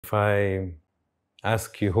If I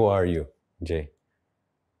ask you, who are you, Jay?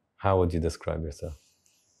 How would you describe yourself?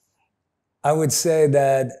 I would say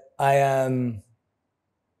that I am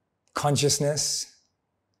consciousness.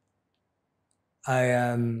 I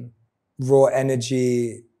am raw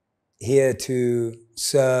energy here to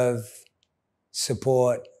serve,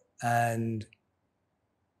 support, and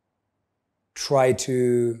try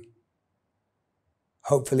to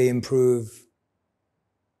hopefully improve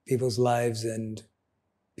people's lives and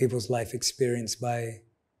people's life experience by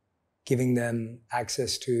giving them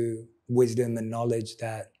access to wisdom and knowledge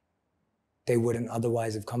that they wouldn't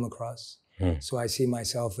otherwise have come across. So I see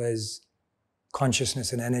myself as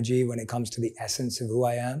consciousness and energy when it comes to the essence of who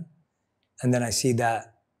I am. And then I see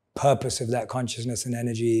that purpose of that consciousness and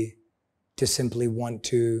energy to simply want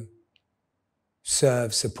to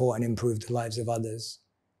serve, support, and improve the lives of others.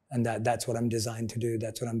 And that's what I'm designed to do.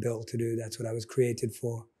 That's what I'm built to do. That's what I was created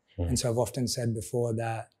for. And so I've often said before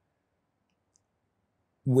that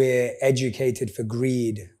we're educated for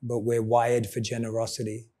greed, but we're wired for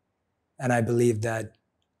generosity. And I believe that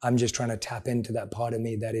I'm just trying to tap into that part of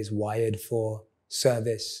me that is wired for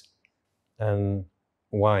service. And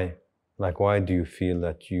why? Like, why do you feel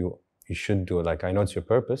that you should do it? Like, I know it's your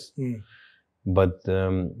purpose, but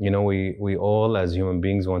you know, we all as human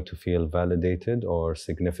beings want to feel validated or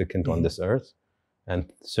significant on this earth,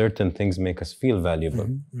 and certain things make us feel valuable.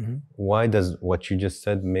 Why does what you just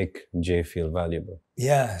said make Jay feel valuable?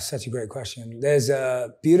 Yeah, such a great question. There's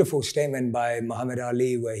a beautiful statement by Muhammad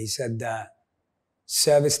Ali where he said that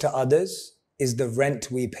service to others is the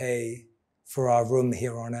rent we pay for our room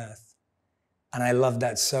here on earth. And I love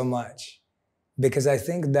that so much because I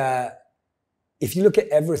think that if you look at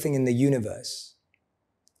everything in the universe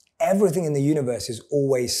is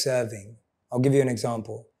always serving. I'll give you an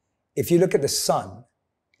example. If you look at the sun,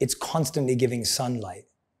 it's constantly giving sunlight.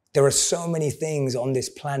 There are so many things on this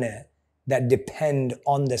planet that depend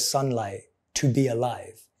on the sunlight to be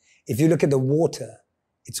alive. If you look at the water,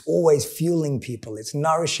 it's always fueling people, it's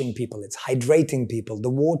nourishing people, it's hydrating people. The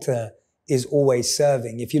water is always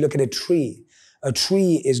serving. If you look at a tree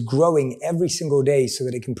is growing every single day so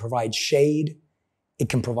that it can provide shade, it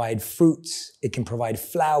can provide fruits, it can provide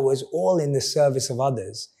flowers, all in the service of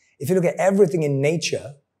others. If you look at everything in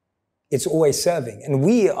nature, it's always serving. And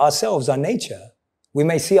we ourselves are nature. We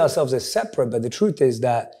may see ourselves as separate, but the truth is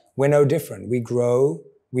that we're no different. We grow,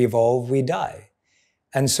 we evolve, we die.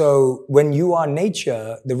 And so when you are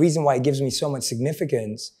nature, the reason why it gives me so much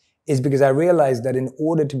significance is because I realize that in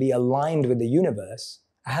order to be aligned with the universe,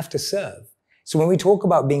 I have to serve. So when we talk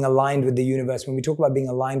about being aligned with the universe, when we talk about being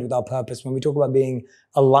aligned with our purpose, when we talk about being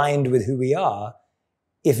aligned with who we are,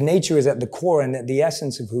 if nature is at the core and at the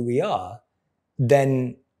essence of who we are,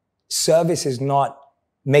 then service is not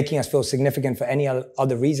making us feel significant for any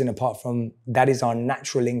other reason apart from that is our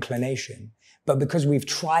natural inclination. But because we've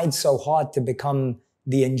tried so hard to become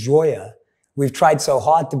the enjoyer, we've tried so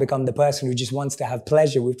hard to become the person who just wants to have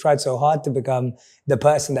pleasure, we've tried so hard to become the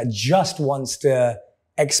person that just wants to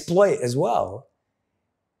exploit as well,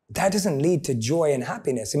 that doesn't lead to joy and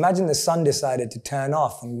happiness. Imagine the sun decided to turn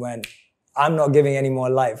off and went, I'm not giving any more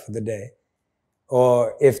light for the day.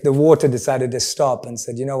 Or if the water decided to stop and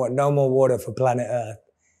said, you know what, no more water for planet Earth.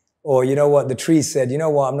 Or you know what, the trees said, you know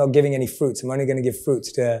what, I'm not giving any fruits. I'm only going to give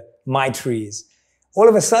fruits to my trees. All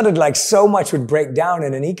of a sudden, like so much would break down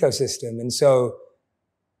in an ecosystem. And so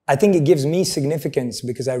I think it gives me significance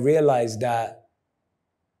because I realize that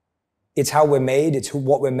it's how we're made, it's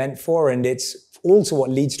what we're meant for, and it's also what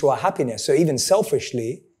leads to our happiness. So even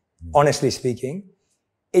selfishly, honestly speaking,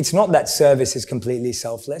 it's not that service is completely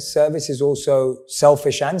selfless. Service is also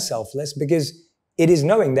selfish and selfless because it is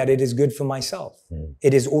knowing that it is good for myself.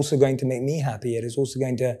 It is also going to make me happy. It is also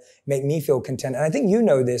going to make me feel content. And I think you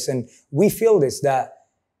know this, and we feel this, that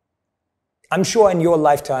I'm sure in your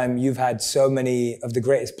lifetime, you've had so many of the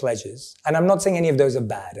greatest pleasures. And I'm not saying any of those are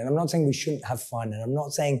bad. And I'm not saying we shouldn't have fun. And I'm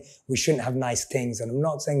not saying we shouldn't have nice things. And I'm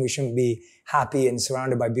not saying we shouldn't be happy and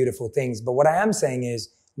surrounded by beautiful things. But what I am saying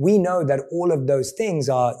is we know that all of those things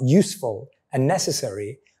are useful and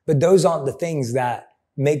necessary, but those aren't the things that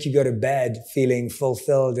make you go to bed feeling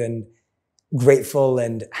fulfilled and grateful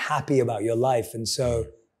and happy about your life. And so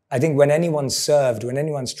I think when anyone's served, when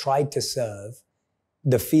anyone's tried to serve,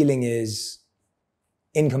 the feeling is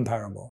incomparable.